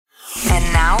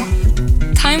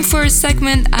time for a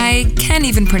segment I can't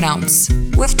even pronounce.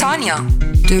 With Tanya.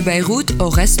 De Beyrouth au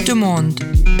reste du monde.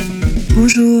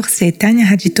 Bonjour, c'est Tanya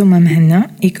Hadjito Mamhenna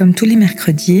et comme tous les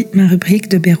mercredis, ma rubrique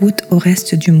de Beyrouth au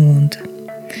reste du monde.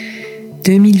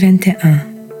 2021,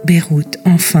 Beyrouth,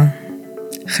 enfin.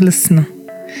 Khlasna.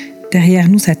 Derrière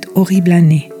nous cette horrible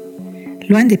année.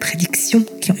 Loin des prédictions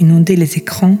qui ont inondé les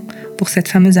écrans pour cette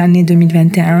fameuse année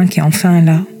 2021 qui est enfin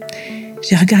là,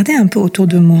 j'ai regardé un peu autour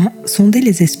de moi, sondé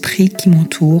les esprits qui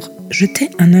m'entourent, jeté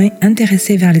un œil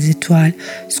intéressé vers les étoiles,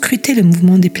 scruté le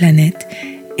mouvement des planètes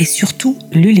et surtout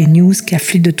lu les news qui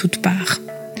affluent de toutes parts.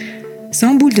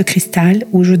 Sans boule de cristal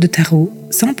ou jeu de tarot,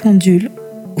 sans pendule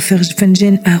ou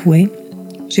Fenjen Arway,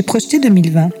 j'ai projeté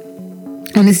 2020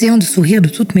 en essayant de sourire de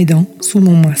toutes mes dents sous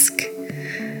mon masque.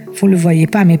 Vous ne le voyez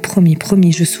pas, mais promis,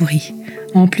 je souris.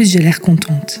 En plus, j'ai l'air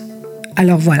contente.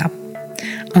 Alors voilà.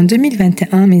 En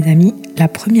 2021, mes amis, la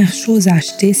première chose à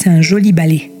acheter, c'est un joli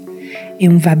balai. Et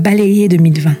on va balayer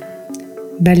 2020.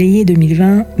 Balayer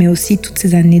 2020, mais aussi toutes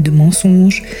ces années de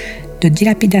mensonges, de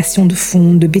dilapidation de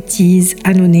fonds, de bêtises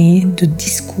annonnées, de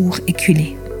discours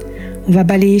éculés. On va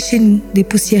balayer chez nous,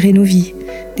 dépoussiérer nos vies,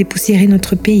 dépoussiérer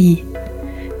notre pays,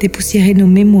 dépoussiérer nos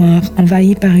mémoires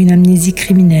envahies par une amnésie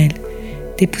criminelle,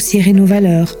 dépoussiérer nos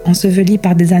valeurs ensevelies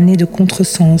par des années de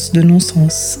contresens, de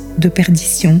non-sens, de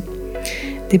perdition,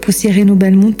 dépoussiérer nos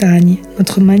belles montagnes,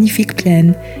 notre magnifique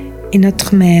plaine et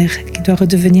notre mer qui doit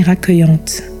redevenir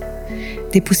accueillante,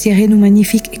 dépoussiérer nos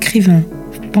magnifiques écrivains,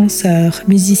 penseurs,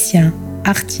 musiciens,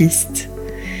 artistes,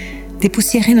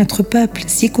 dépoussiérer notre peuple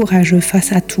si courageux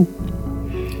face à tout,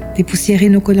 dépoussiérer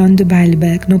nos colonnes de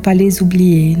Baalbek, nos palais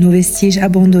oubliés, nos vestiges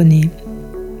abandonnés,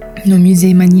 nos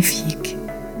musées magnifiques,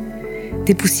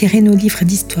 dépoussiérer nos livres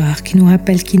d'histoire qui nous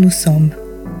rappellent qui nous sommes.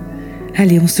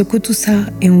 Allez, on secoue tout ça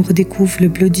et on redécouvre le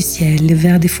bleu du ciel, le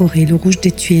vert des forêts, le rouge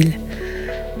des tuiles.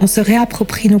 On se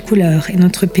réapproprie nos couleurs et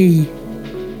notre pays.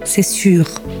 C'est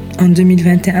sûr, en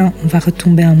 2021, on va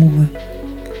retomber amoureux.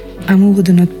 Amoureux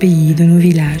de notre pays, de nos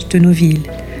villages, de nos villes,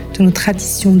 de nos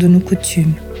traditions, de nos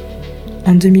coutumes.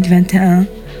 En 2021,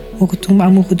 on retombe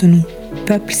amoureux de nous,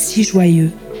 peuple si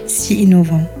joyeux, si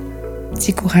innovant,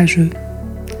 si courageux.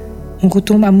 On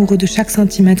retombe amoureux de chaque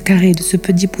centimètre carré de ce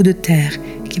petit bout de terre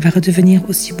qui va redevenir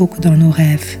aussi beau que dans nos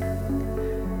rêves.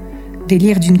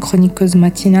 Délire d'une chroniqueuse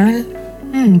matinale ?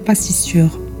 Pas si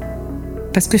sûr.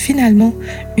 Parce que finalement,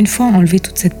 une fois enlevée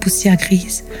toute cette poussière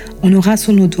grise, on aura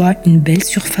sous nos doigts une belle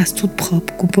surface toute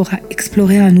propre qu'on pourra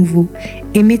explorer à nouveau,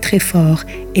 aimer très fort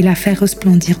et la faire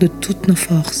resplendir de toutes nos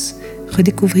forces,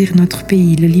 redécouvrir notre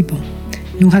pays, le Liban,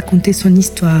 nous raconter son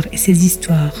histoire et ses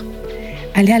histoires,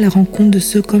 aller à la rencontre de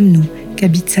ceux comme nous qui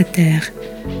habitent sa terre,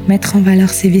 mettre en valeur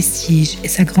ses vestiges et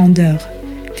sa grandeur,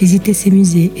 visiter ses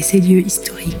musées et ses lieux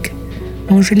historiques,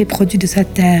 manger les produits de sa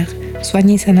terre,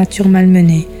 soigner sa nature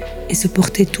malmenée et se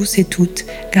porter tous et toutes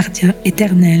gardiens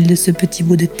éternels de ce petit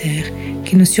bout de terre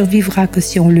qui ne survivra que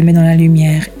si on le met dans la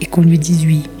lumière et qu'on lui dise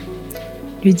oui.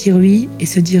 Lui dire oui et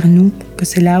se dire nous que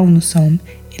c'est là où nous sommes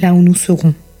et là où nous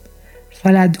serons.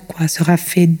 Voilà de quoi sera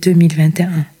fait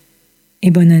 2021.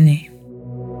 Et bonne année.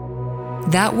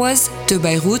 That was De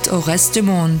Beyrouth au reste du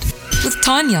monde with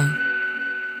Tanya.